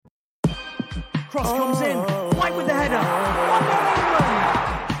Cross comes in. White with the header. 1-0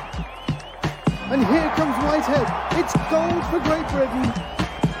 England. And here comes Whitehead. It's goal for Great Britain.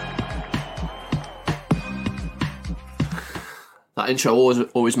 That intro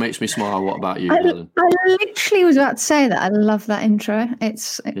always makes me smile. What about you, Helen? I literally was about to say that. I love that intro.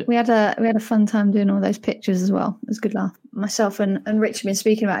 We had a fun time doing all those pictures as well. It was a good laugh. Myself and Rich have been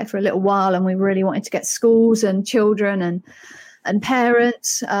speaking about it for a little while, and we really wanted to get schools and children and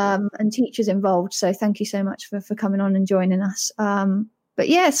parents and teachers involved. So thank you so much for coming on and joining us. But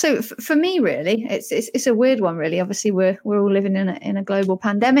yeah, so for me, really, it's a weird one, really. Obviously, we're all living in a global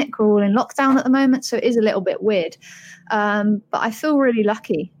pandemic. We're all in lockdown at the moment, so it is a little bit weird. But I feel really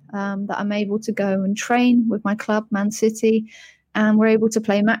lucky that I'm able to go and train with my club, Man City, and we're able to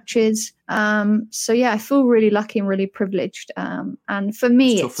play matches. So yeah, I feel really lucky and really privileged. And for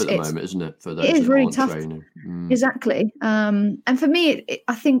me, it's tough at the moment, isn't it? For those it is that really aren't tough. Training. Exactly. And for me,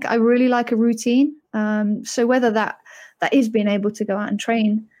 I think I really like a routine. So whether that is being able to go out and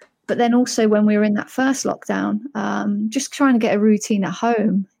train, but then also when we were in that first lockdown, just trying to get a routine at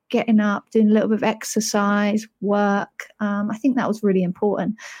home, getting up, doing a little bit of exercise, work. I think that was really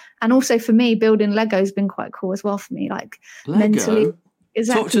important. And also for me, building Lego has been quite cool as well for me, like Lego? mentally.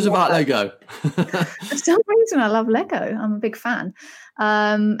 Exactly. Talk to us about Lego. For some reason, I love Lego. I'm a big fan.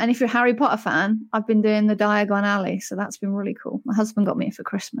 And if you're a Harry Potter fan, I've been doing the Diagon Alley, so that's been really cool. My husband got me it for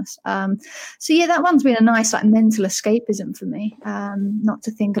Christmas. So yeah, that one's been a nice like mental escapism for me. Not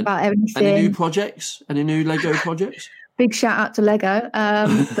to think about anything. Any new projects? Any new Lego projects? Big shout out to Lego. But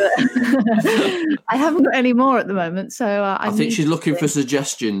I haven't got any more at the moment. So I think she's looking for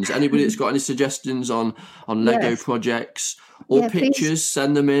suggestions. Anybody that's got any suggestions on Lego projects or pictures, please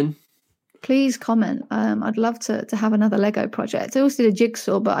send them in. Please comment. I'd love to have another Lego project. I also did a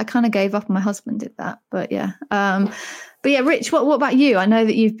jigsaw, but I kind of gave up. My husband did that. But yeah. But yeah, Rich, what about you? I know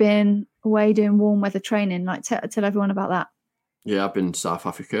that you've been away doing warm weather training. Like tell everyone about that. Yeah, I've been to South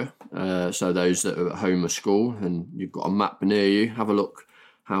Africa. So those that are at home or school and you've got a map near you, have a look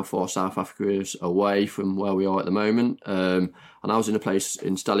how far South Africa is away from where we are at the moment. And I was in a place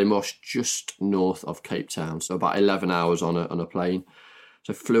in Stellenbosch, just north of Cape Town, so about 11 hours on a plane.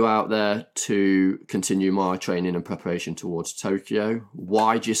 So flew out there to continue my training and preparation towards Tokyo.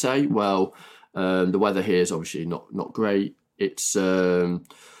 Why do you say? Well, the weather here is obviously not great. It's the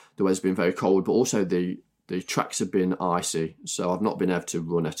weather's been very cold, but also the tracks have been icy, so I've not been able to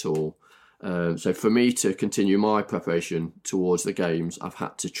run at all. So for me to continue my preparation towards the games, I've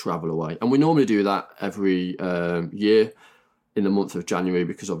had to travel away. And we normally do that every year in the month of January,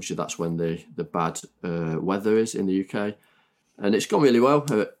 because obviously that's when the bad weather is in the UK. And it's gone really well.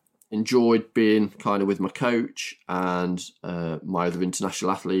 Enjoyed being kind of with my coach and my other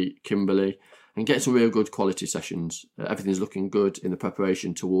international athlete, Kimberly, and getting some real good quality sessions. Everything's looking good in the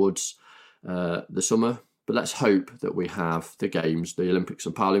preparation towards the summer. But let's hope that we have the Games, the Olympics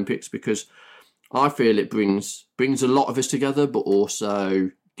and Paralympics, because I feel it brings a lot of us together, but also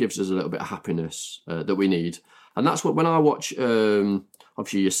gives us a little bit of happiness that we need. And that's what, when I watch,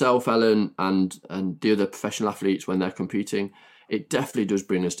 obviously yourself, Ellen, and the other professional athletes when they're competing, it definitely does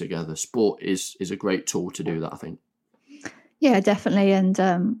bring us together. Sport is a great tool to do that, I think. Yeah, definitely. And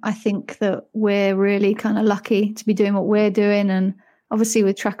I think that we're really kind of lucky to be doing what we're doing, and obviously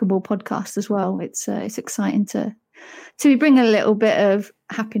with Trackable Podcast as well. It's exciting to bring a little bit of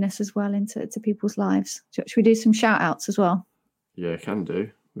happiness as well into people's lives. Should we do some shout outs as well? Yeah, can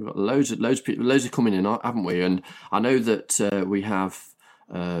do. We've got loads of people, loads are coming in, haven't we? And I know that we have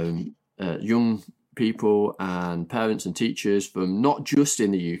young people and parents and teachers from not just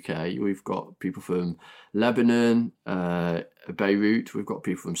in the UK. We've got people from Lebanon, Beirut. We've got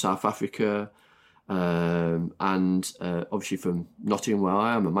people from South Africa. And obviously from Nottingham, where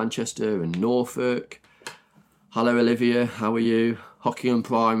I am, and Manchester and Norfolk. Hello, Olivia. How are you? Hockingham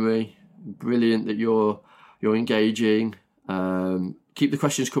Primary. Brilliant that you're engaging. Keep the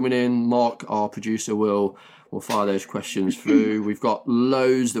questions coming in. Mark, our producer, will fire those questions through. We've got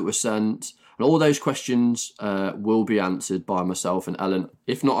loads that were sent, and all those questions will be answered by myself and Ellen.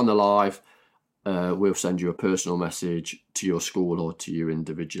 If not on the live, we'll send you a personal message to your school or to you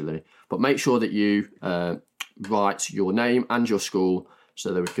individually. But make sure that you write your name and your school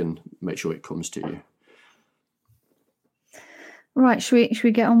so that we can make sure it comes to you. Right, should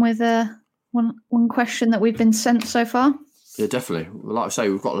we get on with one question that we've been sent so far? Yeah, definitely. Like I say,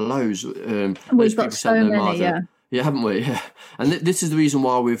 we've got loads. We've got so many, Yeah, haven't we? Yeah. And this is the reason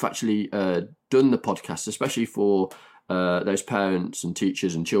why we've actually done the podcast, especially for those parents and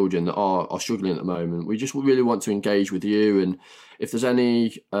teachers and children that are struggling at the moment. We just really want to engage with you, and if there's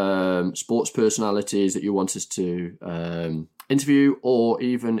any sports personalities that you want us to interview, or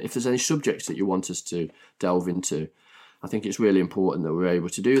even if there's any subjects that you want us to delve into. I think it's really important that we're able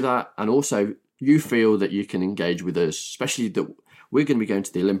to do that. And also, you feel that you can engage with us, especially that we're going to be going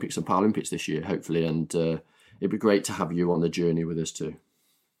to the Olympics and Paralympics this year, hopefully. And it'd be great to have you on the journey with us too.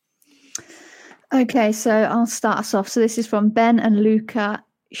 Okay, so I'll start us off. So this is from Ben and Luca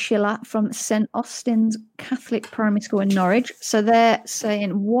Schiller from St. Austin's Catholic Primary School in Norwich. So they're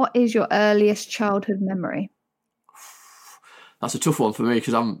saying, what is your earliest childhood memory? That's a tough one for me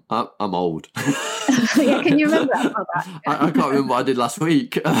because I'm old. Yeah, can you remember that? I can't remember what I did last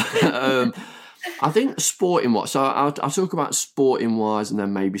week. I think sporting wise. So I'll talk about sporting wise and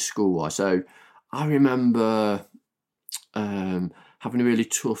then maybe school wise. So I remember having a really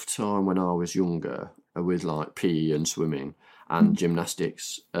tough time when I was younger with like PE and swimming and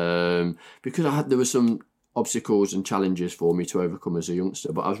gymnastics because there were some obstacles and challenges for me to overcome as a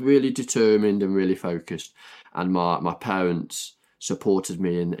youngster, but I was really determined and really focused, and my parents supported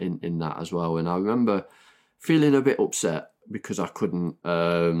me in that as well. And I remember feeling a bit upset because I couldn't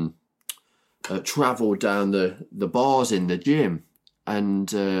travel down the bars in the gym,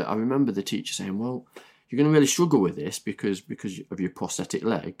 and I remember the teacher saying, well, you're going to really struggle with this because of your prosthetic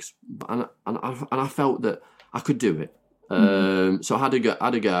legs, and I felt that I could do it. So I had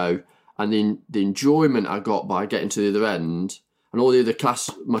to go, and then the enjoyment I got by getting to the other end, and all the other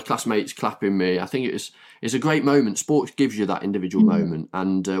my classmates clapping me. I think it's a great moment. Sport gives you that individual moment,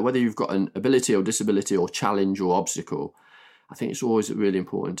 and whether you've got an ability or disability or challenge or obstacle, I think it's always really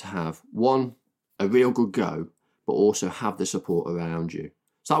important to have a real good go, but also have the support around you.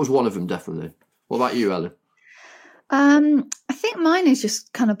 So that was one of them, definitely. What about you, Ellen? I think mine is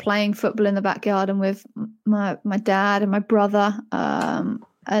just kind of playing football in the backyard and with my dad and my brother,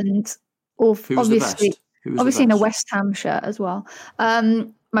 and obviously in a West Ham shirt as well.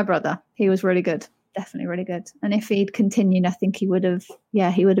 My brother, he was really good, definitely really good. And if he'd continued, I think he would have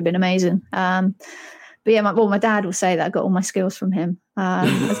been amazing. But yeah, my dad will say that I got all my skills from him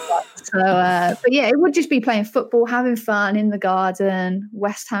as well. So, but yeah, it would just be playing football, having fun in the garden,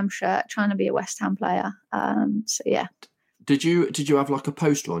 West Ham shirt, trying to be a West Ham player. So yeah. Did you have like a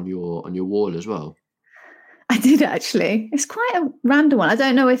poster on your wall as well? I did actually. It's quite a random one. I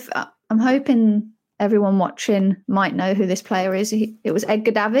don't know if I'm hoping everyone watching might know who this player is. It was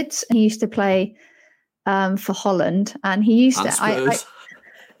Edgar Davids. He used to play for Holland, and he used to.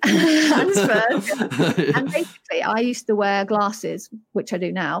 And Spurs. And basically, I used to wear glasses, which I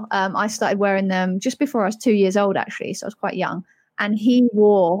do now. I started wearing them just before I was 2 years old, actually, so I was quite young. And he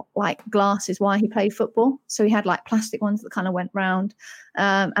wore like glasses while he played football, so he had like plastic ones that kind of went round.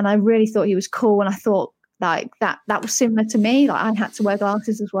 And I really thought he was cool, and I thought like that was similar to me. Like I had to wear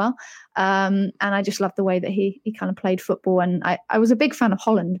glasses as well, and I just loved the way that he kind of played football. And I was a big fan of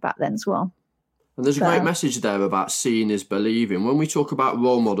Holland back then as well. And there's a great message there about seeing is believing. When we talk about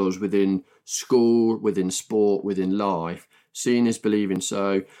role models within school, within sport, within life, seeing is believing.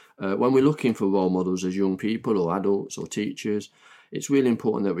 So when we're looking for role models as young people or adults or teachers, it's really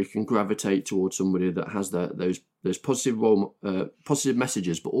important that we can gravitate towards somebody that has those positive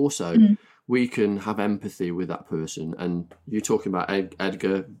messages, but also we can have empathy with that person. And you're talking about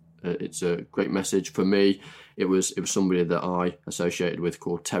Edgar. It's a great message for me. It was somebody that I associated with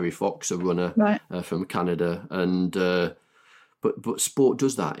called Terry Fox, a runner from Canada, and but sport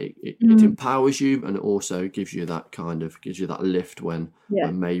does that. It empowers you, and it also gives you that lift when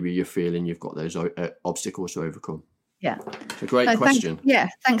maybe you're feeling you've got those obstacles to overcome. Yeah, it's a great question.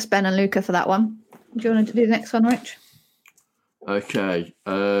 Thanks Ben and Luca for that one. Do you want to do the next one, Rich? Okay,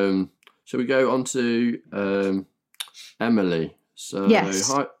 so we go on to Emily. So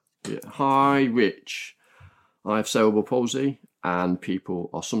yes. Hi, Rich. I have cerebral palsy and people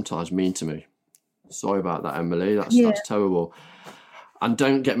are sometimes mean to me. Sorry about that, Emily. That's terrible. And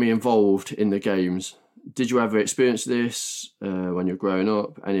don't get me involved in the games. Did you ever experience this when you're growing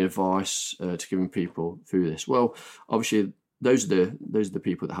up? Any advice to giving people through this? Well, obviously, those are the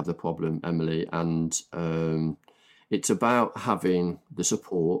people that have the problem, Emily, and it's about having the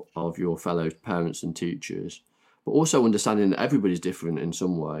support of your fellow parents and teachers, but also understanding that everybody's different in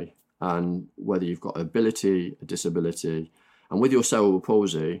some way, and whether you've got ability, a disability, and with your cerebral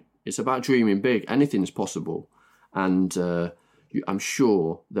palsy, it's about dreaming big. Anything's possible, and I'm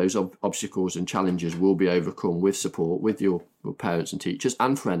sure those obstacles and challenges will be overcome with support with your parents and teachers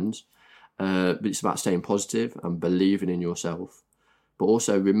and friends. But it's about staying positive and believing in yourself, but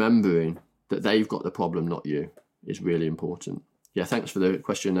also remembering that they've got the problem, not you, is really important. Yeah, thanks for the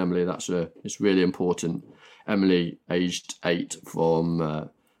question, Emily. It's really important. Emily, aged 8 from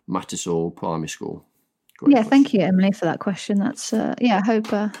Mattisall Primary School. Great question. Thank you, Emily, for that question. That's I hope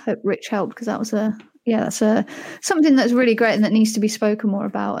Rich helped, because that was a that's something that's really great and that needs to be spoken more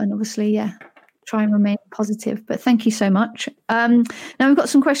about. And obviously, try and remain positive. But thank you so much. Now we've got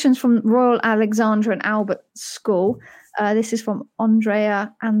some questions from Royal Alexandra and Albert School. This is from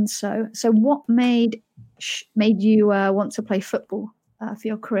Andrea Anso. So what made you want to play football for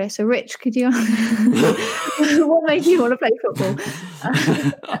your career? So Rich, could you what made you want to play football?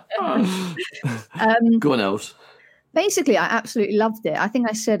 Go on, Els. Basically, I absolutely loved it. I think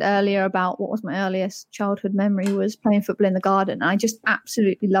I said earlier about what was my earliest childhood memory was playing football in the garden. I just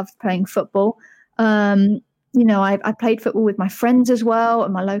absolutely loved playing football. I played football with my friends as well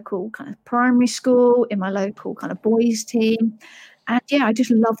in my local kind of primary school, in my local kind of boys team. And I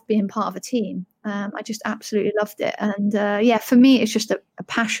just loved being part of a team. I just absolutely loved it. And for me, it's just a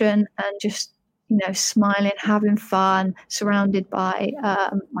passion and just, smiling, having fun, surrounded by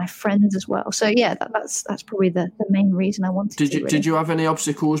my friends as well. So that's probably the main reason I wanted to. Did you have any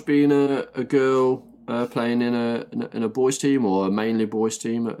obstacles being a girl playing in a boys team or a mainly boys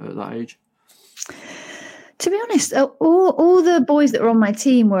team at that age? To be honest, all the boys that were on my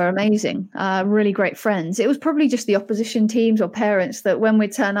team were amazing, really great friends. It was probably just the opposition teams or parents that when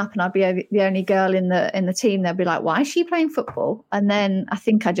we'd turn up and I'd be the only girl in the team, they'd be like, "Why is she playing football?" And then I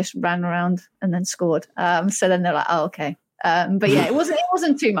think I just ran around and then scored. So then they're like, "Oh, okay." But it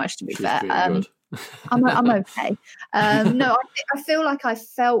wasn't too much, to be fair. I'm okay. No, I feel like I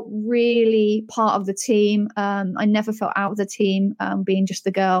felt really part of the team. I never felt out of the team, being just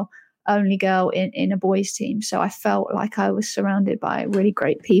the only girl in a boys team. So I felt like I was surrounded by really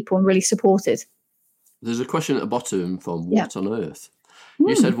great people and really supported. There's a question at the bottom from What on Earth?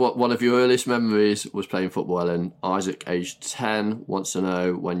 You said what one of your earliest memories was playing football, and Isaac, aged 10, wants to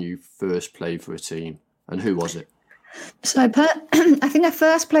know when you first played for a team and who was it? So I think I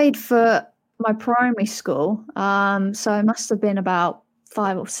first played for my primary school. So I must have been about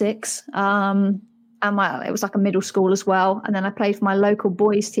 5 or 6. And it was like a middle school as well. And then I played for my local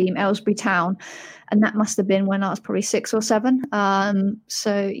boys team, Aylesbury Town. And that must have been when I was probably 6 or 7. I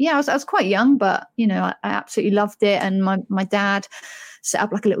was quite young, but, I absolutely loved it. And my dad set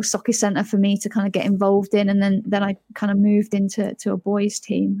up like a little soccer centre for me to kind of get involved in. And then I kind of moved into a boys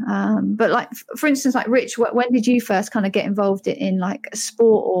team. But like, for instance, like Rich, when did you first kind of get involved in like a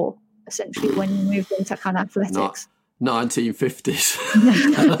sport, or essentially when you moved into kind of athletics? 1950s.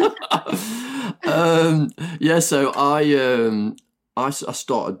 So I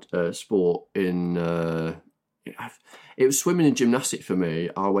started sport in it was swimming and gymnastics for me.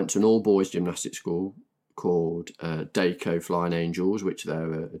 I went to an all boys gymnastics school called Dayco Flying Angels, which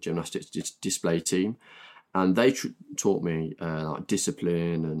they're a gymnastics display team, and they taught me like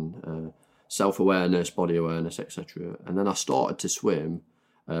discipline and self-awareness, body awareness, etc. And then I started to swim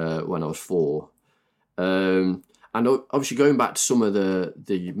when I was 4. And obviously going back to some of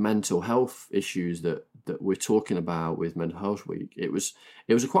the mental health issues that we're talking about with Mental Health Week, it was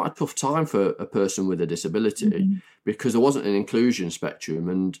quite a tough time for a person with a disability because there wasn't an inclusion spectrum,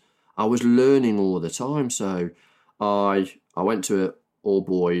 and I was learning all the time. So I went to an all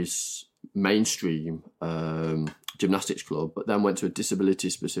boys mainstream gymnastics club, but then went to a disability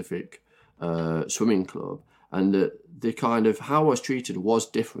specific swimming club, and the kind of how I was treated was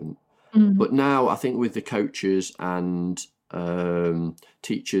different. But now I think with the coaches and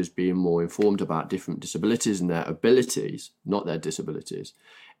teachers being more informed about different disabilities and their abilities, not their disabilities,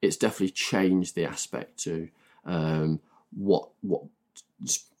 it's definitely changed the aspect to what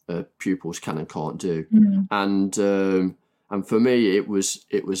pupils can and can't do. And for me, it was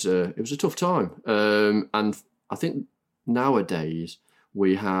a tough time. And I think nowadays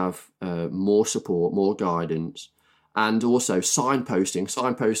we have more support, more guidance, and also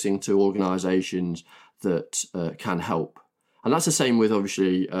signposting to organisations that can help. And that's the same with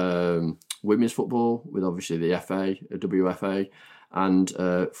obviously women's football, with obviously the FA, WFA, and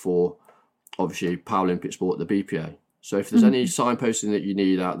for obviously Paralympic sport, the BPA. So if there's any signposting that you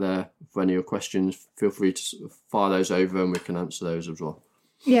need out there for any of your questions, feel free to fire those over and we can answer those as well.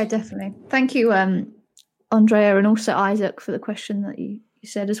 Yeah, definitely. Thank you, Andrea, and also Isaac, for the question that you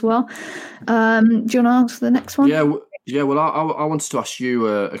said as well. Do you want to answer the next one? Yeah. Well, I wanted to ask you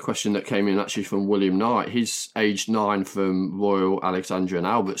a question that came in actually from William Knight. He's aged 9 from Royal Alexandra and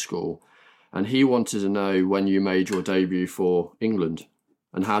Albert School, and he wanted to know when you made your debut for England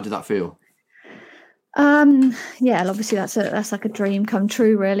and how did that feel? Obviously that's like a dream come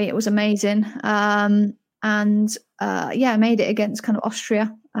true, really. It was amazing. I made it against kind of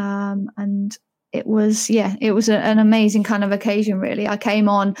Austria, and it was an amazing kind of occasion, really. I came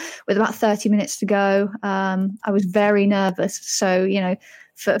on with about 30 minutes to go. I was very nervous. So,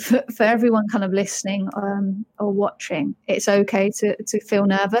 for everyone kind of listening or watching, it's okay to feel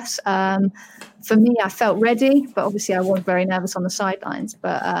nervous. For me, I felt ready, but obviously I was very nervous on the sidelines.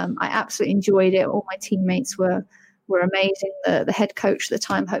 But I absolutely enjoyed it. All my teammates were amazing. The head coach at the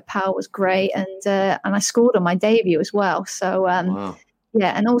time, Hope Powell, was great, and I scored on my debut as well. So wow.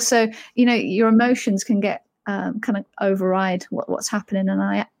 Yeah, and also, you know, your emotions can get kind of override what's happening, and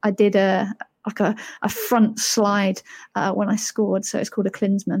I did a front slide when I scored, so it's called a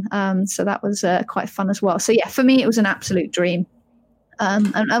Klinsmann. So that was quite fun as well. So yeah, for me it was an absolute dream.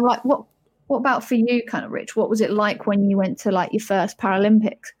 And like, what about for you, kind of, Rich? What was it like when you went to like your first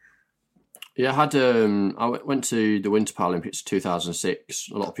Paralympics? Yeah, I went to the Winter Paralympics 2006.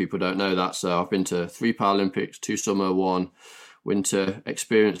 A lot of people don't know that, so I've been to 3 Paralympics, 2 summer, 1 winter.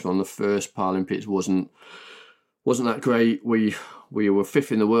 Experience on the first Paralympics wasn't that great. We were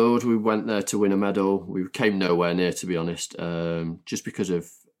 5th in the world. We went there to win a medal. We came nowhere near, to be honest, just because of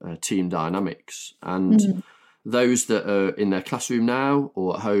team dynamics. And those that are in their classroom now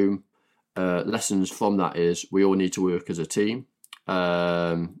or at home, lessons from that is we all need to work as a team,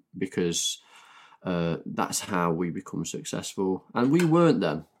 because that's how we become successful. And we weren't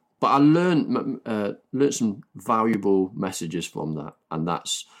then. But I learned some valuable messages from that, and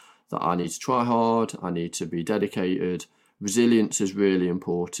that's that I need to try hard, I need to be dedicated. Resilience is really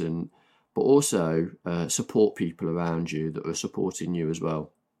important, but also support people around you that are supporting you as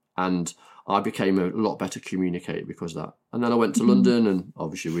well. And I became a lot better communicator because of that. And then I went to London, and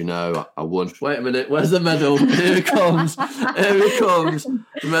obviously we know I won. Wait a minute, where's the medal? Here it comes. Here it comes.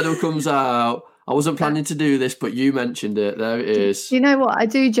 The medal comes out. I wasn't planning to do this, but you mentioned it. There it is. You know what? I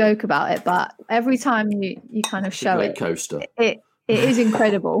do joke about it, but every time you kind of show it, coaster. It is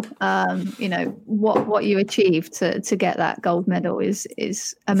incredible. You know what you achieved to get that gold medal is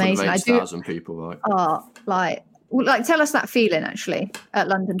amazing. 8,000 people, right? Oh, like tell us that feeling actually at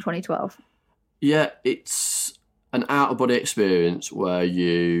London 2012. Yeah, it's an out of body experience where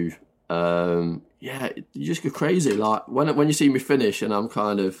you just go crazy. Like when you see me finish, and I'm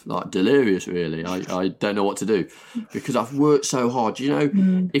kind of like delirious. Really, I don't know what to do because I've worked so hard. You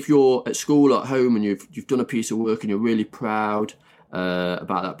know, if you're at school, at home, and you've done a piece of work and you're really proud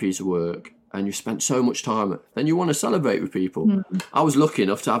about that piece of work, and you've spent so much time, then you want to celebrate with people. I was lucky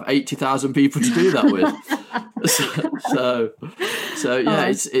enough to have 80,000 people to do that with. so yeah,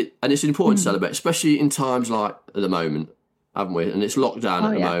 it's important to celebrate, especially in times like at the moment, haven't we? And it's lockdown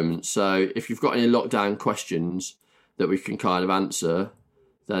at the moment. So if you've got any lockdown questions that we can kind of answer,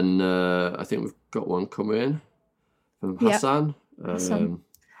 then I think we've got one coming in from Hassan.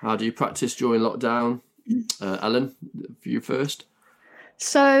 How do you practice during lockdown? Ellen, for you first.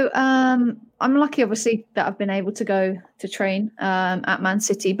 So I'm lucky, obviously, that I've been able to go to train at Man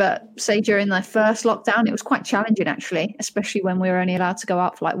City. But say during the first lockdown, it was quite challenging, actually, especially when we were only allowed to go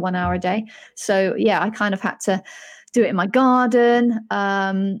out for like 1 hour a day. So, yeah, I kind of had to do it in my garden.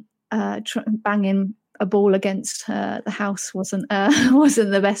 Banging a ball against the house wasn't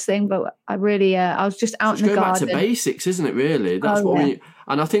the best thing. But I really, I was just out in the garden. Back to basics, isn't it, really? That's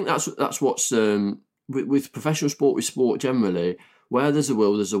and I think that's what's with professional sport, with sport generally, where there's a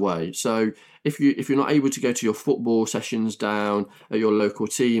will, there's a way. So if you're not able to go to your football sessions down at your local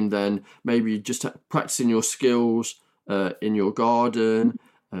team, then maybe just practicing your skills in your garden.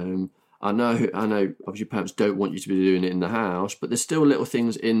 I know obviously parents don't want you to be doing it in the house, but there's still little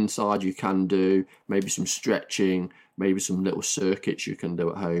things inside you can do, maybe some stretching, maybe some little circuits you can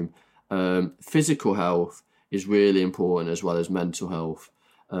do at home. Physical health is really important as well as mental health.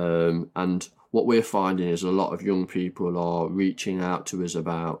 And what we're finding is a lot of young people are reaching out to us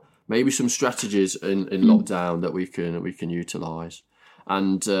about maybe some strategies in lockdown that we can utilise.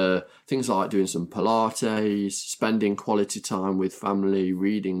 And things like doing some Pilates, spending quality time with family,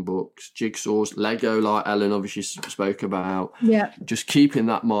 reading books, jigsaws, Lego, like Ellen obviously spoke about. Yeah. Just keeping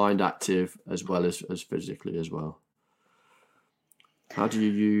that mind active as well as physically as well. How do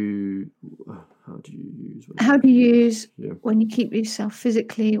you use when you keep yourself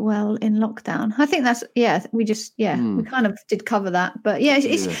physically well in lockdown? I think that's we kind of did cover that, but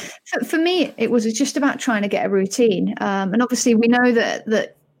for me it was just about trying to get a routine, and obviously we know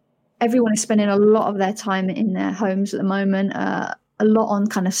that everyone is spending a lot of their time in their homes at the moment, a lot on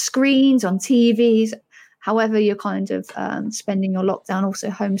kind of screens, on TVs. However, you're kind of spending your lockdown also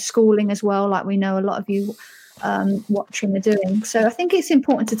homeschooling as well, like we know a lot of you watching are doing. So I think it's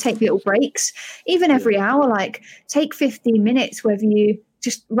important to take little breaks, even every hour, like take 15 minutes, whether you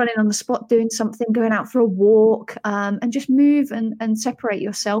just running on the spot, doing something, going out for a walk, and just move and separate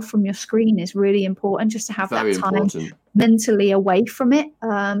yourself from your screen is really important, just to have Very that time important. mentally away from it.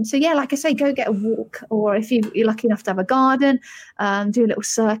 So yeah, like I say, go get a walk, or if you're lucky enough to have a garden, do a little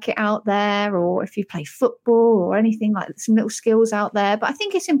circuit out there, or if you play football or anything, like some little skills out there. But I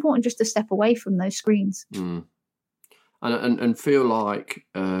think it's important just to step away from those screens. And feel like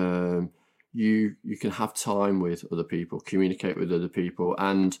you can have time with other people, communicate with other people,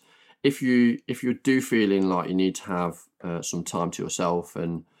 and if you do feeling like you need to have some time to yourself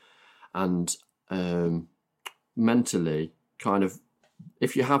and mentally, kind of,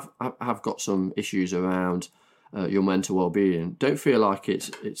 if you have got some issues around your mental well-being, don't feel like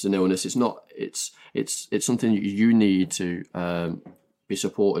it's an illness. It's not. It's something you need to be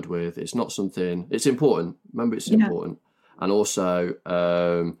supported with. It's not something. It's important. Remember, it's important. And also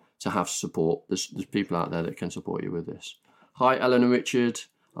to have support. There's people out there that can support you with this. Hi, Ellen and Richard.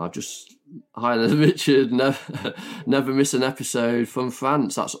 Hi, Ellen and Richard. Never miss an episode from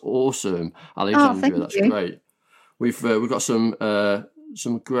France. That's awesome, Alexandria. That's great. We've got some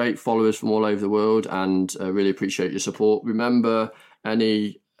great followers from all over the world, and really appreciate your support. Remember,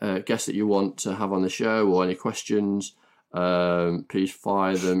 any guests that you want to have on the show or any questions, please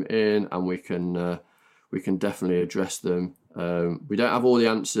fire them in, and we can definitely address them. We don't have all the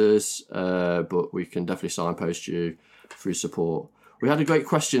answers, but we can definitely signpost you through support. We had a great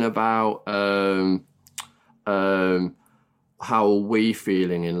question about how are we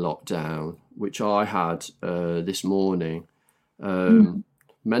feeling in lockdown, which I had this morning,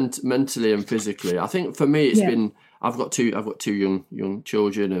 mentally and physically. I think for me, it's been. I've got two young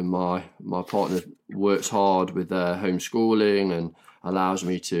children, and my partner works hard with their homeschooling and allows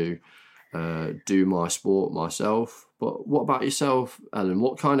me to do my sport myself. But what about yourself, Ellen?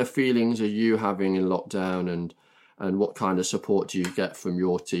 What kind of feelings are you having in lockdown, and what kind of support do you get from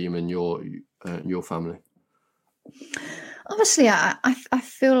your team and your family? Obviously, I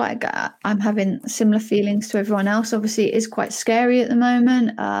feel like I'm having similar feelings to everyone else. Obviously, it is quite scary at the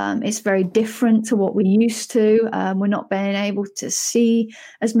moment. It's very different to what we used to. We're not being able to see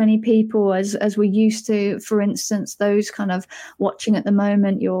as many people as we used to. For instance, those kind of watching at the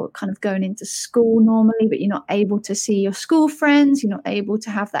moment, you're kind of going into school normally, but you're not able to see your school friends. You're not able to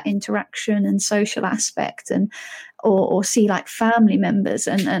have that interaction and social aspect, or see like family members.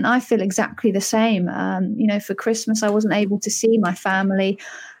 And I feel exactly the same. For Christmas, I wasn't able to see my family.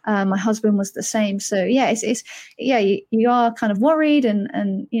 My husband was the same. So yeah, you are kind of worried,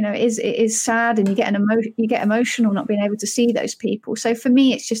 and it is sad, and you get emotional not being able to see those people. So for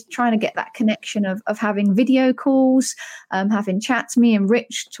me, it's just trying to get that connection of having video calls, having chats. Me and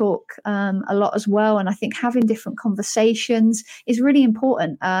Rich talk a lot as well, and I think having different conversations is really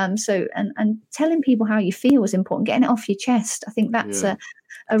important. So telling people how you feel is important. Getting it off your chest. I think that's a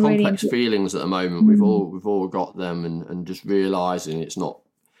really complex feelings at the moment. We've all got them, and just realising it's not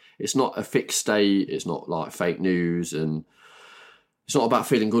a fixed state. It's not like fake news, and it's not about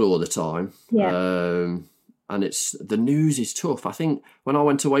feeling good all the time. And the news is tough. I think when I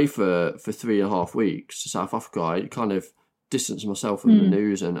went away for 3.5 weeks to South Africa, I kind of distanced myself from the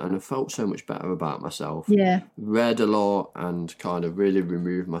news, and I felt so much better about myself. Read a lot, and kind of really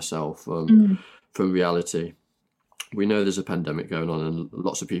removed myself from reality. We know there's a pandemic going on, and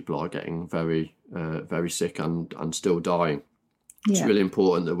lots of people are getting very, very sick and still dying. It's really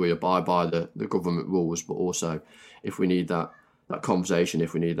important that we abide by the government rules, but also if we need that conversation,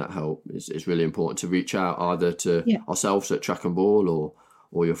 if we need that help, it's really important to reach out either to ourselves at Track and Ball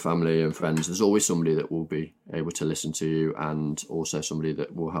or your family and friends. There's always somebody that will be able to listen to you, and also somebody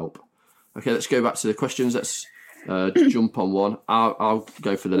that will help. Okay, let's go back to the questions. Let's jump on one. I'll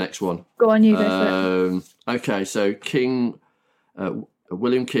go for the next one. Go on, you go for it. Okay, so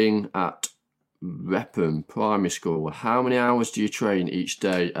William King at Repham Primary School. How many hours do you train each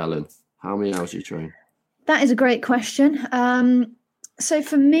day, Ellen? How many hours do you train? That is a great question. So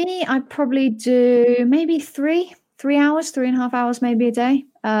for me, I probably do maybe 3 hours, 3.5 hours, maybe a day.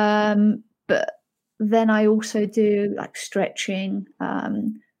 But then I also do like stretching,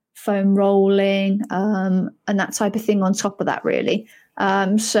 foam rolling, and that type of thing on top of that, really.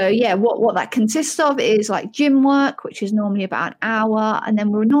 So yeah, what that consists of is like gym work, which is normally about an hour, and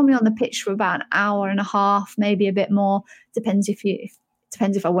then we're normally on the pitch for about an hour and a half, maybe a bit more. Depends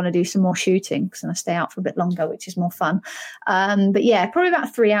if I want to do some more shooting, because then I stay out for a bit longer, which is more fun. But yeah, probably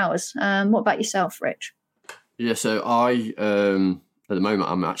about 3 hours. What about yourself, Rich? Yeah, so I at the moment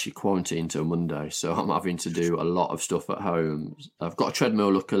I'm actually quarantined till Monday, so I'm having to do a lot of stuff at home. I've got a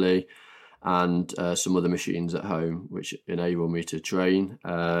treadmill, luckily, and some other machines at home which enable me to train.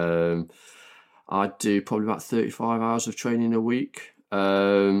 I do probably about 35 hours of training a week,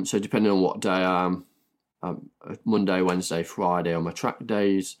 So depending on what day I am, Monday, Wednesday, Friday are my track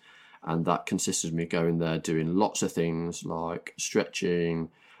days, and that consists of me going there doing lots of things like stretching,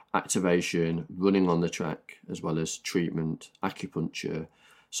 activation, running on the track, as well as treatment, acupuncture,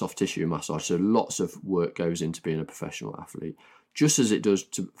 soft tissue massage. So lots of work goes into being a professional athlete, just as it does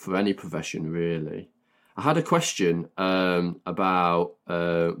for any profession, really. I had a question about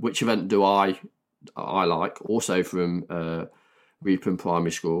which event do I like, also from Reepen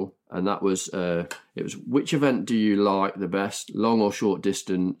Primary School, and that was it was which event do you like the best, long or short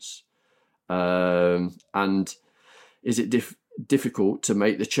distance, and is it difficult to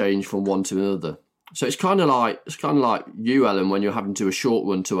make the change from one to another? So it's kind of like you, Ellen, when you're having to do a short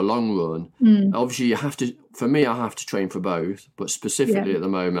run to a long run. Obviously, you have to. For me, I have to train for both, but specifically at the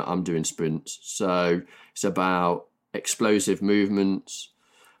moment, I'm doing sprints. So it's about explosive movements.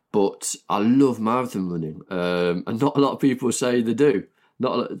 But I love marathon running, and not a lot of people say they do.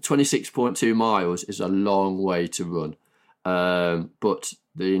 26.2 miles is a long way to run, but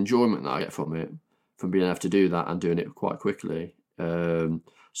the enjoyment that I get from it, from being able to do that and doing it quite quickly,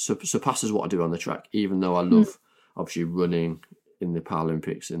 surpasses what I do on the track, even though I love obviously running in the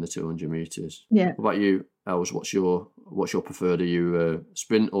Paralympics in the 200 metres. Yeah. What about you, Els? What's your preferred? Are you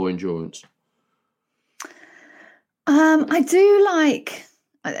sprint or endurance? I do like,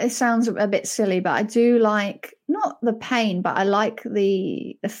 it sounds a bit silly, but I do like not the pain, but I like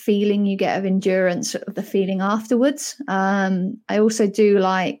the feeling you get of endurance, of the feeling afterwards. I also do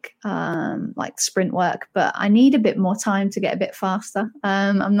like sprint work, but I need a bit more time to get a bit faster.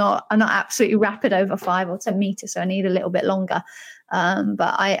 I'm not absolutely rapid over 5 or 10 meters, so I need a little bit longer.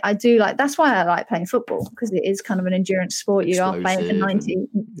 But I do like, that's why I like playing football, because it is kind of an endurance sport. You are playing for 90.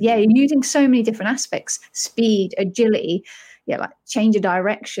 Yeah, you're using so many different aspects: speed, agility, like change of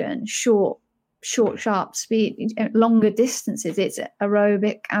direction, short, sharp speed, longer distances. It's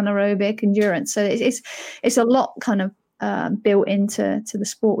aerobic, anaerobic, endurance. So it's a lot kind of built into the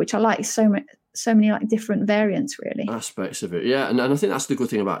sport, which I like. So many like different variants, really, aspects of it. Yeah, and I think that's the good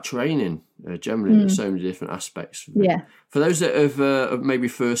thing about training. Generally, there's so many different aspects. Yeah. For those that have maybe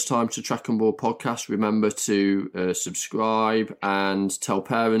first time to Track and Ball podcast, remember to subscribe and tell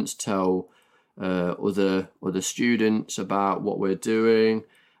parents, tell other students about what we're doing.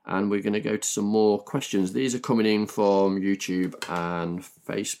 And we're going to go to some more questions. These are coming in from YouTube and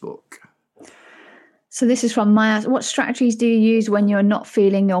Facebook. So this is from Maya. What strategies do you use when you're not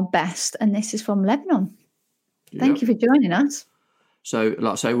feeling your best? And this is from Lebanon. Thank you for joining us. So,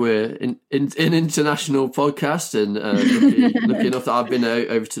 like I say, we're in international podcast, and lucky enough that I've been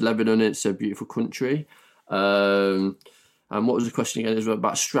over to Lebanon. It's a beautiful country. And what was the question again? It was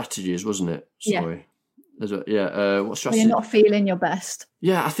about strategies, wasn't it? Sorry. What strategy? When you're not feeling your best.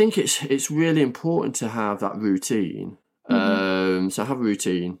 Yeah, I think it's really important to have that routine. So have a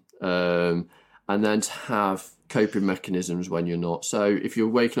routine, and then to have coping mechanisms when you're not. So if you're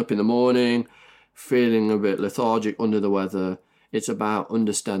waking up in the morning, feeling a bit lethargic, under the weather, it's about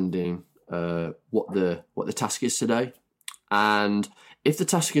understanding what the task is today. And if the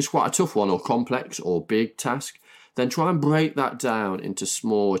task is quite a tough one or complex or big task, then try and break that down into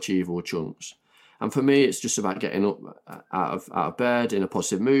small achievable chunks. And for me, it's just about getting up out of bed in a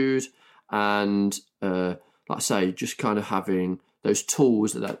positive mood, and like I say, just kind of having those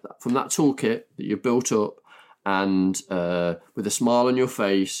tools that from that toolkit that you've built up, and with a smile on your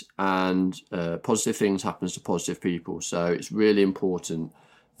face, and positive things happens to positive people. So it's really important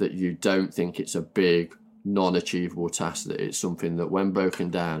that you don't think it's a big, non-achievable task, that it's something that when broken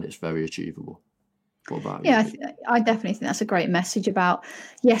down, it's very achievable. What about you? I definitely think that's a great message about,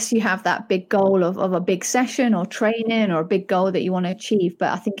 yes, you have that big goal of a big session or training or a big goal that you want to achieve, but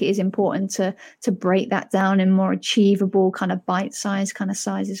I think it is important to break that down in more achievable kind of bite-sized kind of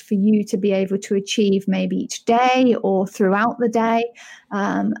sizes for you to be able to achieve maybe each day or throughout the day,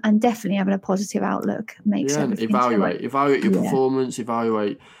 and definitely having a positive outlook makes everything. Evaluate your performance,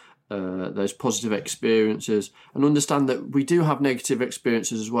 evaluate those positive experiences, and understand that we do have negative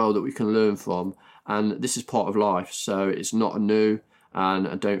experiences as well that we can learn from. And this is part of life, so it's not new, and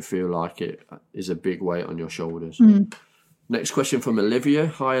I don't feel like it is a big weight on your shoulders. Next question from Olivia.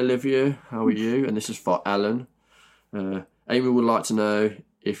 Hi, Olivia. How are you? And this is for Ellen. Amy would like to know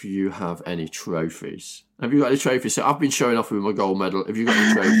if you have any trophies. Have you got any trophies? So I've been showing off with my gold medal. Have you got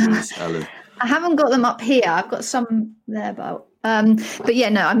any trophies, Ellen? I haven't got them up here. I've got some there, but yeah,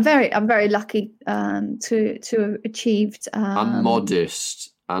 no, I'm very lucky to have achieved. And modest.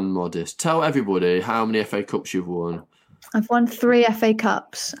 Tell everybody how many FA Cups you've won. I've won 3 FA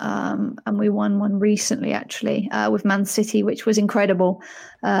Cups, and we won one recently, actually, with Man City, which was incredible.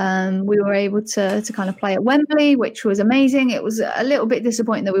 We were able to kind of play at Wembley, which was amazing. It was a little bit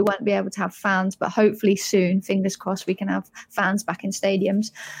disappointing that we won't be able to have fans, but hopefully soon, fingers crossed, we can have fans back in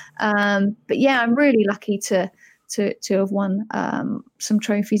stadiums. But yeah, I'm really lucky to have won some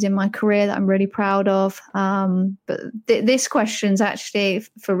trophies in my career that I'm really proud of. But this question's actually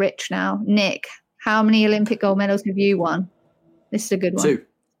for Rich now. Nick, how many Olympic gold medals have you won? This is a good one.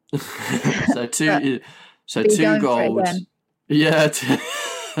 2. so 2 gold. Yeah,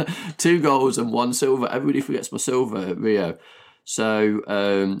 2 golds and 1 silver. Everybody forgets my silver at Rio. So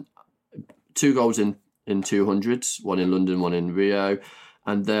 2 golds in 200s, 1 in London, 1 in Rio.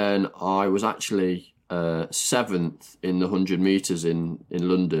 And then I was actually 7th in the 100 metres in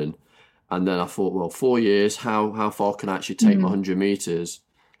London. And then I thought, well, 4 years, how far can I actually take my 100 metres?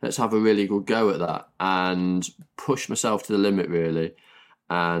 Let's have a really good go at that, and push myself to the limit, really,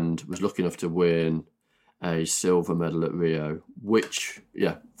 and was lucky enough to win a silver medal at Rio, which,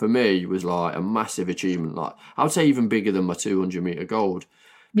 yeah, for me was like a massive achievement. Like, I would say even bigger than my 200 metre gold,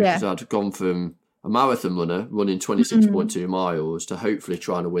 because I'd gone from a marathon runner running 26.2 miles to hopefully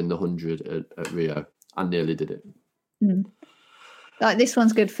trying to win the 100 at Rio, and nearly did it. Like, this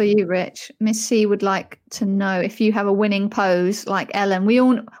one's good for you, Rich. Miss C would like to know if you have a winning pose like Ellen.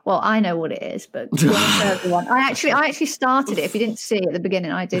 I know what it is, but for everyone. I actually started it. If you didn't see it at the beginning,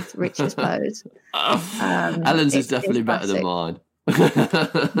 I did Rich's pose. Ellen's is definitely better than mine. No,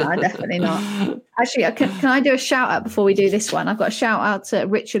 definitely not. Actually, can I do a shout out before we do this one? I've got a shout out to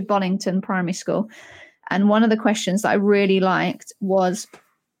Richard Bonington Primary School. And one of the questions that I really liked was,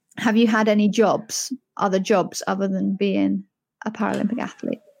 have you had any other jobs other than being a Paralympic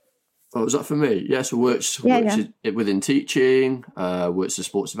athlete? Oh, was that for me? Yes, I worked within teaching, worked as a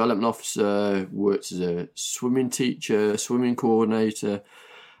sports development officer, worked as a swimming teacher, swimming coordinator.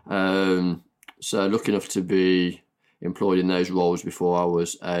 So lucky enough to be employed in those roles before I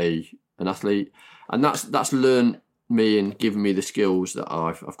was an athlete. And that's learned me and given me the skills that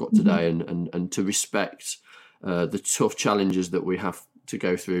I've got today, and to respect the tough challenges that we have to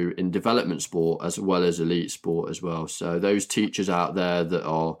go through in development sport as well as elite sport as well. So those teachers out there that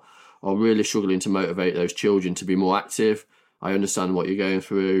are really struggling to motivate those children to be more active, I understand what you're going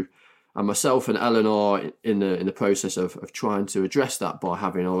through. And myself and Ellen are in the process of trying to address that by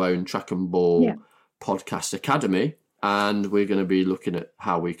having our own Track and Ball podcast academy. And we're going to be looking at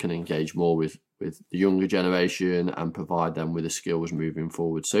how we can engage more with the younger generation and provide them with the skills moving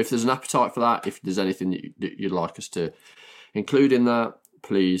forward. So if there's an appetite for that, if there's anything that you'd like us to include in that,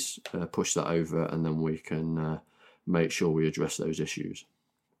 please push that over, and then we can make sure we address those issues.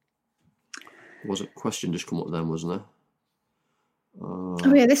 Was a question just come up then, wasn't there?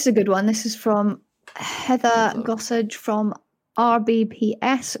 Oh yeah, this is a good one. This is from Heather Gossage from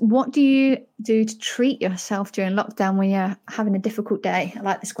RBPS. What do you do to treat yourself during lockdown when you're having a difficult day? I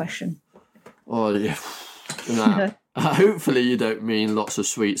like this question. Oh yeah. Nah. Hopefully you don't mean lots of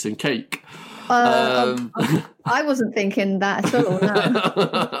sweets and cake. I wasn't thinking that at all. No.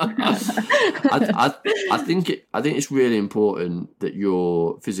 I think it's really important that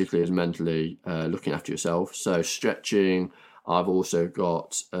you're physically and mentally looking after yourself. So stretching. I've also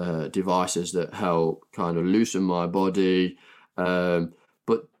got devices that help kind of loosen my body. But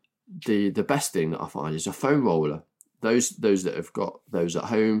the best thing that I find is a foam roller. Those that have got those at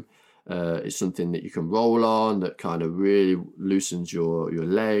home, it's something that you can roll on that kind of really loosens your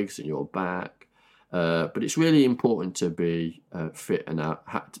legs and your back. But it's really important to be fit and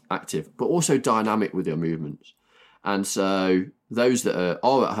active, but also dynamic with your movements. And so those that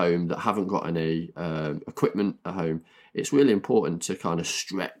are at home that haven't got any equipment at home, it's really important to kind of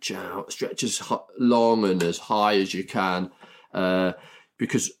stretch as long and as high as you can,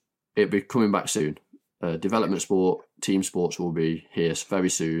 because it'll be coming back soon. Development sport, team sports will be here very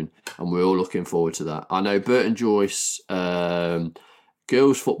soon, and we're all looking forward to that. I know Burton Joyce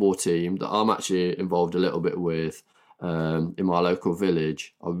girls football team that I'm actually involved a little bit with in my local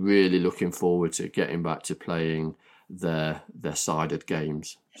village are really looking forward to getting back to playing their sided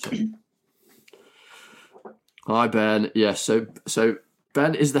games. So. Hi Ben. Yes, so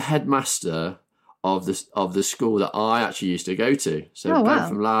Ben is the headmaster of the school that I actually used to go to. So Ben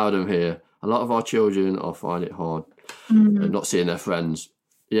from Loudham here. A lot of our children find it hard not seeing their friends.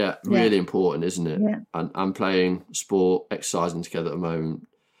 Yeah, really important, isn't it? Yeah. And playing sport, exercising together at the moment.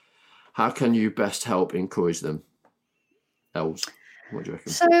 How can you best help encourage them, Els? What do you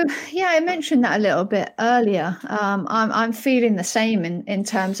reckon? So yeah, I mentioned that a little bit earlier. I'm feeling the same in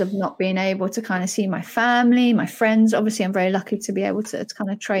terms of not being able to kind of see my family, my friends. Obviously, I'm very lucky to be able to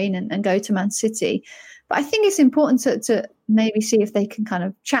kind of train and go to Man City. But I think it's important to maybe see if they can kind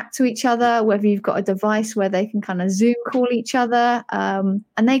of chat to each other, whether you've got a device where they can kind of Zoom call each other, and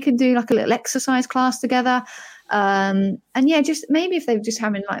they can do like a little exercise class together. And yeah, just maybe if they're just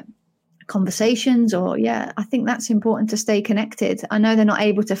having like conversations I think that's important to stay connected. I know they're not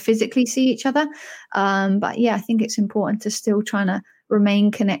able to physically see each other, but yeah, I think it's important to still trying to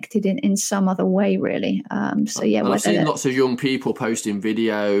remain connected in some other way, really. So yeah, I've seen lots of young people posting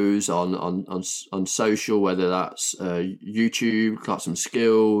videos on social, whether that's YouTube, got some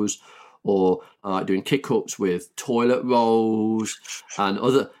skills, or doing kick-ups with toilet rolls and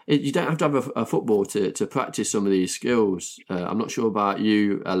other. You don't have to have a football to practice some of these skills. I'm not sure about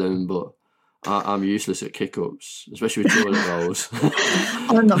you, Ellen, but I'm useless at kick-ups, especially with toilet rolls.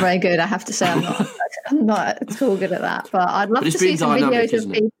 I'm not very good, I have to say. I'm not at all good at that. But I'd love to see some videos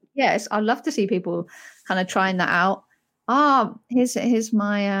of people. Yes, I'd love to see people kind of trying that out. Here's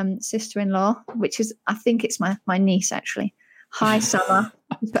my sister-in-law, which is, I think it's my niece actually. Hi, Summer.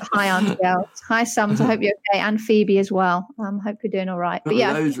 Put hi, Auntie Els. Hi, Sums. I hope you're okay, and Phoebe as well. Hope you're doing all right. But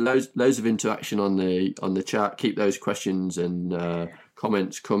yeah, loads of interaction on the chat. Keep those questions and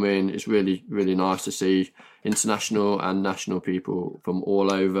comments coming. It's really, really nice to see international and national people from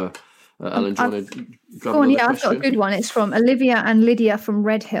all over. Ellen, do you want to grab another question? I've got a good one. It's from Olivia and Lydia from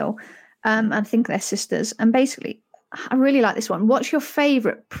Redhill. I think they're sisters. And basically, I really like this one. What's your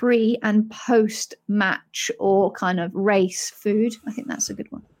favourite pre and post match or kind of race food? I think that's a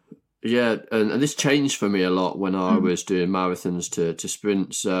good one. Yeah, and this changed for me a lot when I was doing marathons to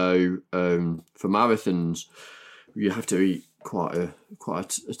sprint. So for marathons, you have to eat quite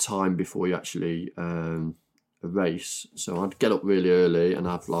a time before you actually a race. So I'd get up really early and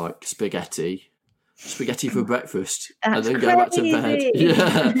have like spaghetti for breakfast, and then go back to bed.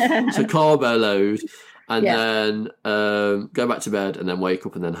 Yeah, so carbo load. And then go back to bed and then wake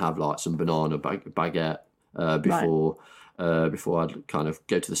up and then have like some banana baguette before I'd kind of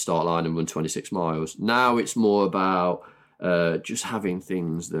go to the start line and run 26 miles. Now it's more about just having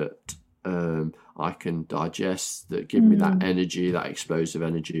things that I can digest, that give me that energy, that explosive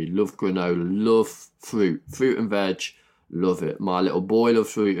energy. Love granola, love fruit and veg, love it. My little boy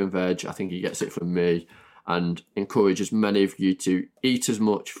loves fruit and veg. I think he gets it from me, and encourage as many of you to eat as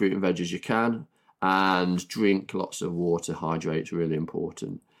much fruit and veg as you can. And drink lots of water. Hydrate's really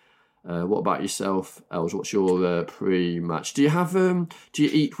important. What about yourself, Els? What's your pre-match? Do you have do you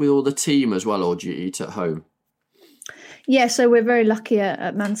eat with all the team as well, or do you eat at home? Yeah, so we're very lucky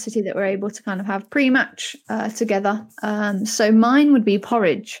at Man City that we're able to kind of have pre-match together. So mine would be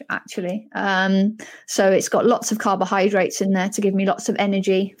porridge, actually. So it's got lots of carbohydrates in there to give me lots of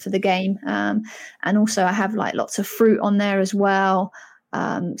energy for the game, and also I have like lots of fruit on there as well.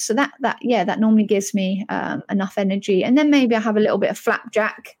 So that normally gives me enough energy, and then maybe I have a little bit of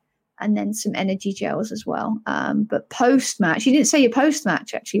flapjack and then some energy gels as well. But post match, you didn't say your post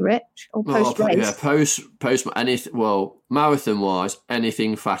match actually, Rich, or post race? Yeah, post anything. Well, marathon wise,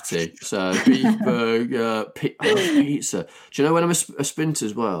 anything fatty. So beef burger, pizza. Do you know when I'm a sprinter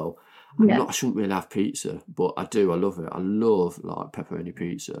as well? I shouldn't really have pizza, but I do. I love it. I love like pepperoni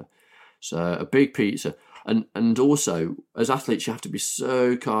pizza. So a big pizza. And also, as athletes, you have to be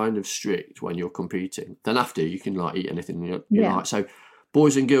so kind of strict when you're competing. Then after, you can like eat anything you like. So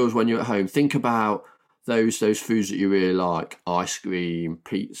boys and girls, when you're at home, think about those foods that you really like. Ice cream,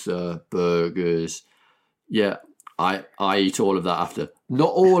 pizza, burgers. Yeah, I eat all of that after. Not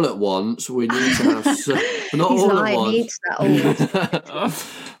all at once. We need to have not all at once. He eats that all.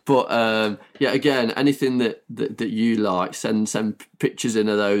 But again, anything that you like, send pictures in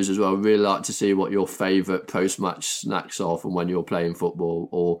of those as well. Really like to see what your favourite post-match snacks are from when you're playing football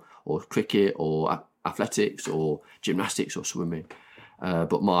or cricket or athletics or gymnastics or swimming.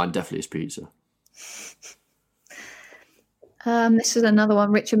 But mine definitely is pizza. This is another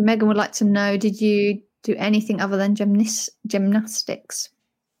one. Richard, Megan would like to know, did you do anything other than gymnastics?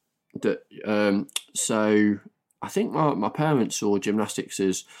 So I think my parents saw gymnastics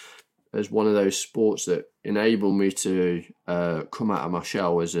as one of those sports that enable me to come out of my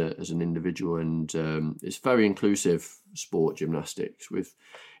shell as an individual, and it's very inclusive sport, gymnastics, with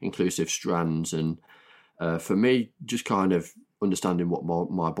inclusive strands, and for me, just kind of understanding what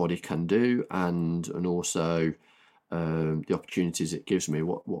my body can do, and also the opportunities it gives me,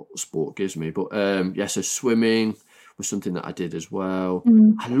 what sport gives me. But so swimming was something that I did as well.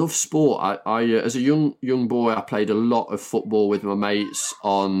 I love sport. I as a young boy, I played a lot of football with my mates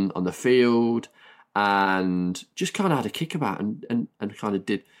on the field, and just kind of had a kick about and kind of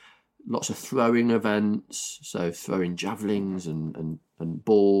did lots of throwing events, so throwing javelins and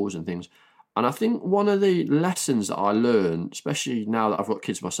balls and things. And I think one of the lessons that I learned, especially now that I've got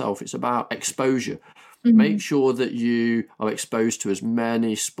kids myself, it's about exposure. Mm-hmm. Make sure that you are exposed to as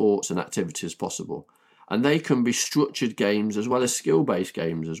many sports and activities as possible. And they can be structured games as well as skill-based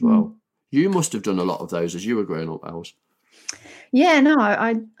games as well. Mm. You must have done a lot of those as you were growing up, Els. Yeah, no,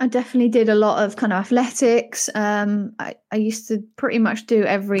 I definitely did a lot of kind of athletics. I used to pretty much do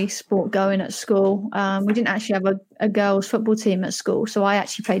every sport going at school. We didn't actually have a girls' football team at school, so I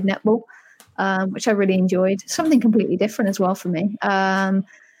actually played netball, which I really enjoyed. Something completely different as well for me.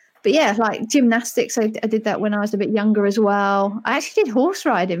 But yeah, like gymnastics, I did that when I was a bit younger as well. I actually did horse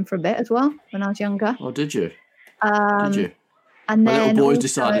riding for a bit as well when I was younger. Oh, did you? Did you? And my then little boy's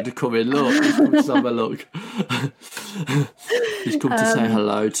decided to come in. Look, he's come to have a look. He's come to say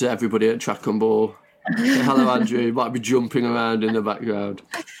hello to everybody at Track and Ball. Hello, Andrew. He might be jumping around in the background.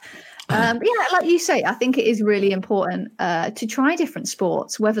 Yeah, like you say, I think it is really important to try different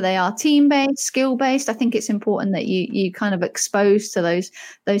sports, whether they are team-based, skill-based. I think it's important that you kind of expose to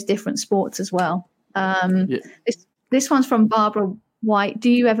those different sports as well. This one's from Barbara White. Do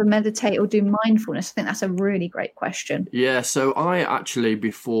you ever meditate or do mindfulness? I think that's a really great question. Yeah, so I actually,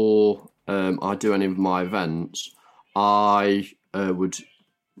 before I do any of my events, I would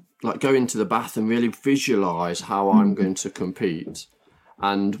like go into the bath and really visualise how I'm going to compete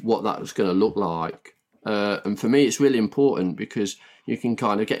and what that was going to look like. And for me, it's really important because you can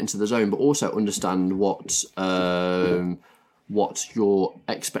kind of get into the zone, but also understand what your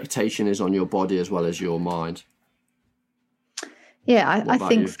expectation is on your body as well as your mind. Yeah,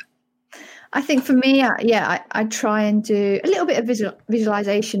 I think for me, I try and do a little bit of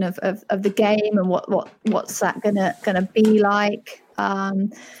visualization of the game and what's that gonna be like. I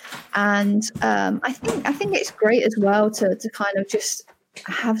think it's great as well to kind of just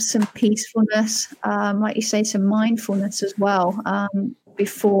have some peacefulness, like you say, some mindfulness as well,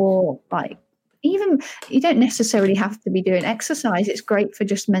 before like. Even you don't necessarily have to be doing exercise. It's great for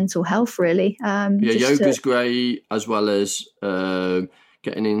just mental health, really. Yoga's great, as well as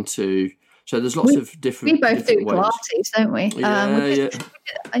getting into. So there's lots of different. We both do ways. Pilates, don't we? Yeah.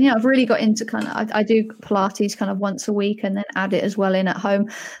 And I've really got into kind of. I do Pilates kind of once a week, and then add it as well in at home.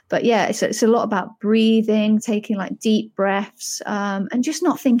 But yeah, it's a lot about breathing, taking like deep breaths, and just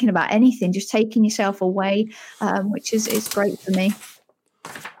not thinking about anything, just taking yourself away, which is great for me.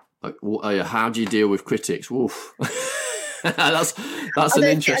 How do you deal with critics? Woof. that's an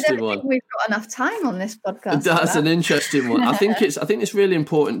interesting one. Think we've got enough time on this podcast. That's an interesting one. I think it's really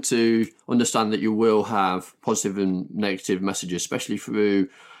important to understand that you will have positive and negative messages, especially through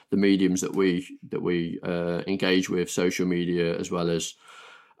the mediums that we engage with, social media as well as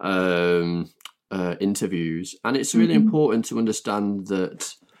interviews. And it's really important to understand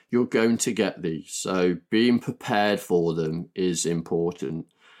that you're going to get these. So being prepared for them is important.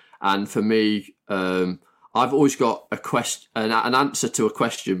 And for me, I've always got an answer to a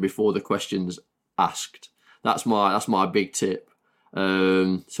question before the question's asked. That's my big tip.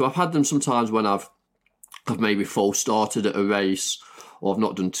 So I've had them sometimes when I've maybe false started at a race or I've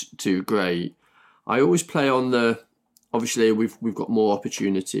not done too great. I always play on obviously we've got more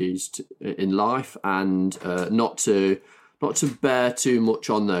opportunities in life, and not to bear too much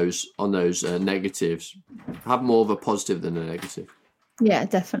on those negatives. Have more of a positive than a negative. Yeah,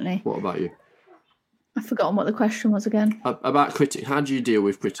 definitely. What about you? I've forgotten what the question was again. About critics. How do you deal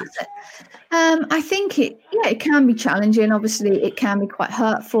with critics? I think it can be challenging. Obviously, it can be quite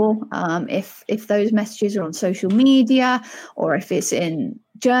hurtful if those messages are on social media or if it's in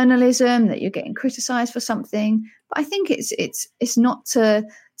journalism that you're getting criticised for something. But I think it's not to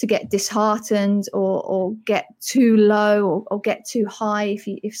get disheartened or get too low or get too high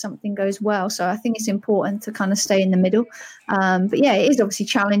if something goes well. So I think it's important to kind of stay in the middle. But yeah, it is obviously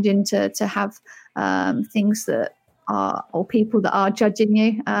challenging to have things that are, or people that are judging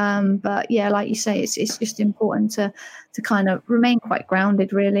you. But yeah, like you say, it's just important to kind of remain quite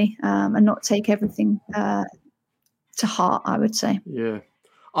grounded, really, and not take everything to heart, I would say. Yeah.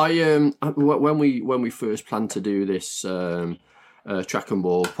 When we first planned to do this Track and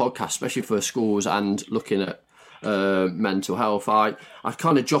Ball podcast, especially for schools and looking at mental health, I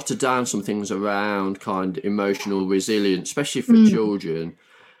kind of jotted down some things around kind of emotional resilience, especially for children.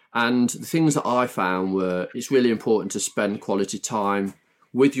 And the things that I found were it's really important to spend quality time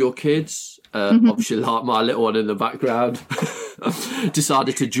with your kids. Obviously, like my little one in the background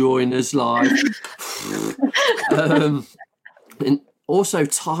decided to join us live. And also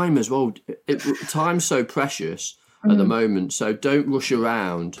time as well. Time's so precious. at the moment. So don't rush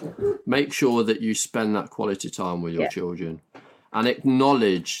around. Make sure that you spend that quality time with your children, and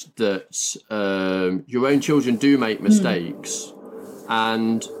acknowledge that your own children do make mistakes,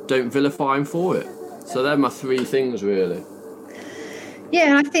 and don't vilify them for it. So they're my 3 things, really.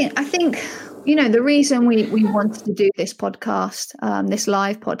 Yeah, I think the reason we wanted to do this podcast, this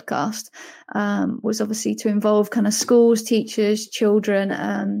live podcast, was obviously to involve kind of schools, teachers, children,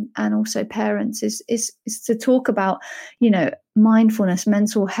 and also parents. Is to talk about mindfulness,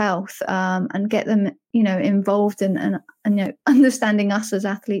 mental health, and get them involved and understanding us as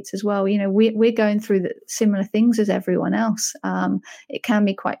athletes as well. We're going through the similar things as everyone else. It can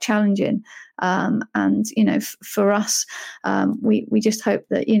be quite challenging, and for us, we just hope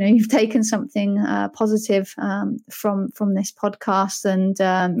that you've taken something positive from this podcast. And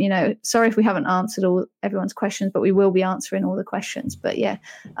sorry if we haven't answered everyone's questions, but we will be answering all the questions. But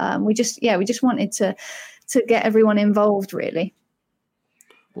we just wanted to get everyone involved, really.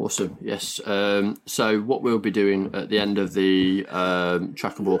 Awesome. Yes. So what we'll be doing at the end of the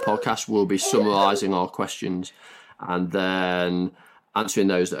Track and Ball podcast, we'll be summarising our questions and then answering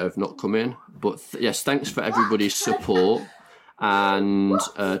those that have not come in. But yes, thanks for everybody's support, and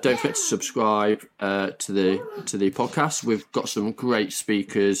don't forget to subscribe to the podcast. We've got some great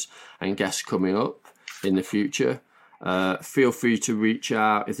speakers and guests coming up in the future. Feel free to reach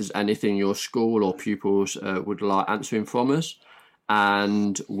out if there's anything your school or pupils would like answering from us,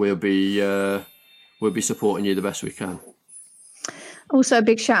 and we'll be supporting you the best we can. Also, a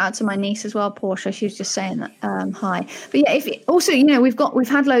big shout out to my niece as well, Portia. She was just saying that hi. But we've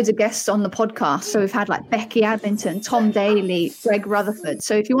had loads of guests on the podcast. So we've had like Becky Adlington, Tom Daly, Greg Rutherford.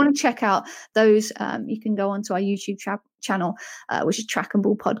 So if you want to check out those, you can go onto our YouTube channel, which is Track and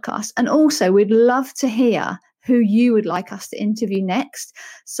Ball Podcast. And also, we'd love to hear who you would like us to interview next.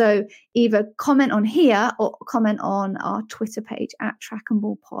 So either comment on here or comment on our Twitter page at Track and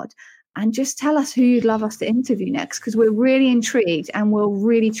Ball Pod, and just tell us who you'd love us to interview next, because we're really intrigued and we'll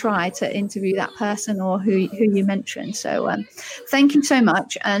really try to interview that person or who you mentioned. So thank you so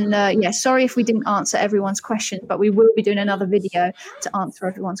much. And sorry if we didn't answer everyone's questions, but we will be doing another video to answer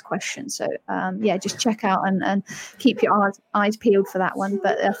everyone's questions. So just check out and keep your eyes peeled for that one.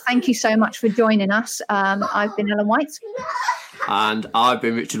 But thank you so much for joining us. I've been Ellen White. And I've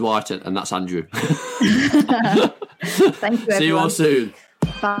been Richard White, and that's Andrew. Thank you, everyone. See you all soon.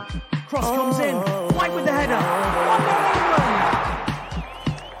 Bye. Cross comes in. White with the header.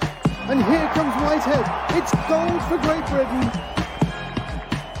 1-0 England. And here comes Whitehead. It's goal for Great Britain.